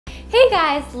Hey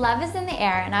guys, love is in the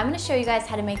air and I'm going to show you guys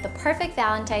how to make the perfect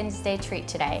Valentine's Day treat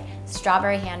today,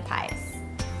 strawberry hand pies.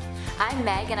 I'm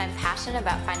Meg and I'm passionate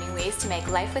about finding ways to make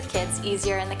life with kids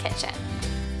easier in the kitchen.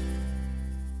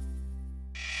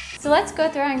 So let's go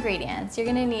through our ingredients. You're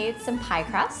going to need some pie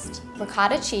crust,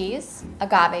 ricotta cheese,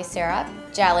 agave syrup,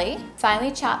 jelly,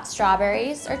 finely chopped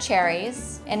strawberries or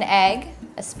cherries, an egg,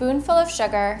 a spoonful of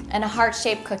sugar, and a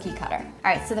heart-shaped cookie cutter.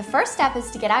 All right, so the first step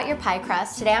is to get out your pie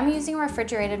crust. Today I'm using a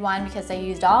refrigerated one because I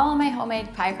used all my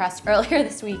homemade pie crust earlier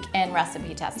this week in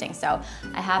recipe testing. So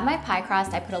I have my pie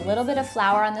crust, I put a little bit of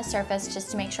flour on the surface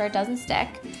just to make sure it doesn't stick.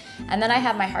 And then I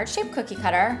have my heart-shaped cookie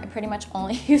cutter. I pretty much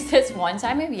only use this one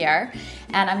time of year,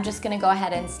 and I'm just gonna go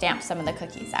ahead and stamp some of the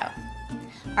cookies out.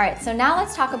 All right, so now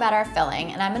let's talk about our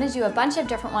filling, and I'm gonna do a bunch of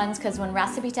different ones because when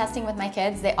recipe testing with my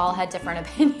kids, they all had different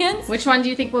opinions. Which one do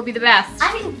you think will be the best?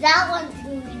 I think that one's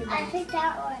gonna be the best. I think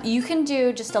that one. You can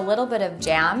do just a little bit of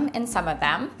jam in some of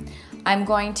them. I'm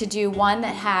going to do one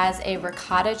that has a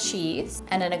ricotta cheese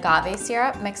and an agave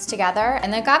syrup mixed together,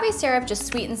 and the agave syrup just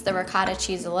sweetens the ricotta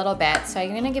cheese a little bit, so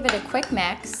I'm gonna give it a quick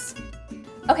mix.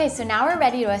 Okay, so now we're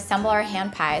ready to assemble our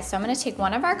hand pies. So I'm gonna take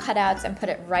one of our cutouts and put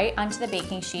it right onto the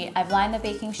baking sheet. I've lined the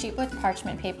baking sheet with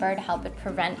parchment paper to help it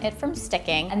prevent it from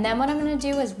sticking. And then what I'm gonna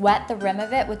do is wet the rim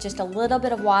of it with just a little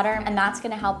bit of water, and that's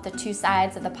gonna help the two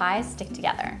sides of the pie stick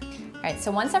together. All right,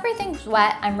 so once everything's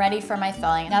wet, I'm ready for my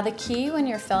filling. Now the key when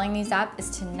you're filling these up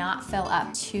is to not fill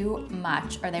up too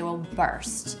much or they will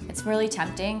burst. It's really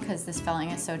tempting because this filling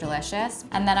is so delicious.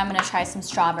 And then I'm gonna try some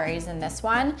strawberries in this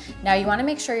one. Now you wanna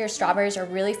make sure your strawberries are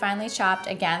really finely chopped.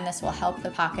 Again, this will help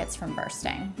the pockets from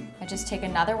bursting. I just take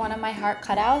another one of my heart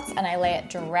cutouts and I lay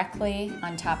it directly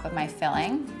on top of my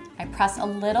filling. I press a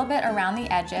little bit around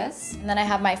the edges, and then I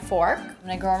have my fork. I'm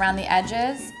gonna go around the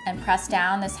edges and press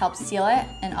down. This helps seal it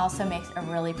and also makes a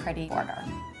really pretty border.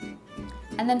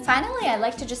 And then finally, I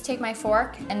like to just take my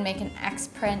fork and make an X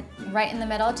print right in the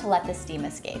middle to let the steam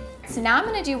escape. So now I'm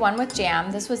gonna do one with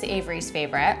jam. This was Avery's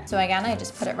favorite. So again, I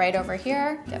just put it right over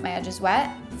here, get my edges wet,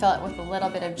 fill it with a little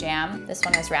bit of jam. This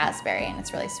one is raspberry and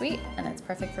it's really sweet and it's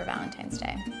perfect for Valentine's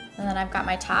Day. And then I've got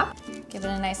my top, give it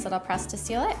a nice little press to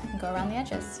seal it and go around the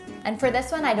edges. And for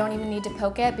this one, I don't even need to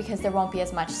poke it because there won't be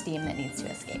as much steam that needs to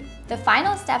escape. The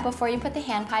final step before you put the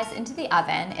hand pies into the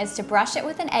oven is to brush it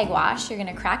with an egg wash. You're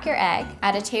gonna crack your egg,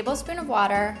 add a tablespoon of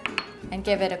water, and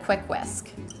give it a quick whisk.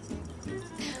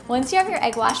 Once you have your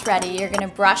egg wash ready, you're gonna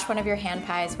brush one of your hand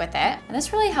pies with it. And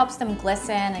this really helps them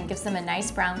glisten and gives them a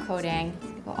nice brown coating.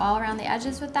 Go all around the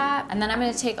edges with that. And then I'm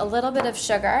gonna take a little bit of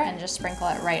sugar and just sprinkle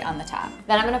it right on the top.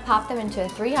 Then I'm gonna pop them into a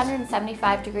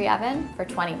 375-degree oven for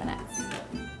 20 minutes.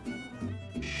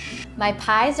 My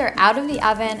pies are out of the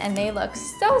oven and they look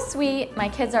so sweet. My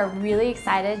kids are really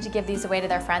excited to give these away to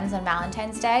their friends on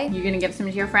Valentine's Day. You're gonna give some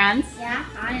to your friends? Yeah,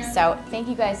 I am. So thank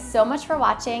you guys so much for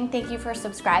watching. Thank you for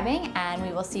subscribing, and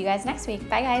we will see you guys next week.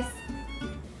 Bye guys.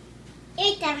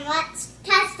 Eat them, let's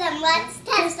test them, let's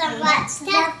test them, let's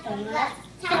test them, let's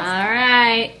test them. All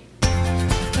right.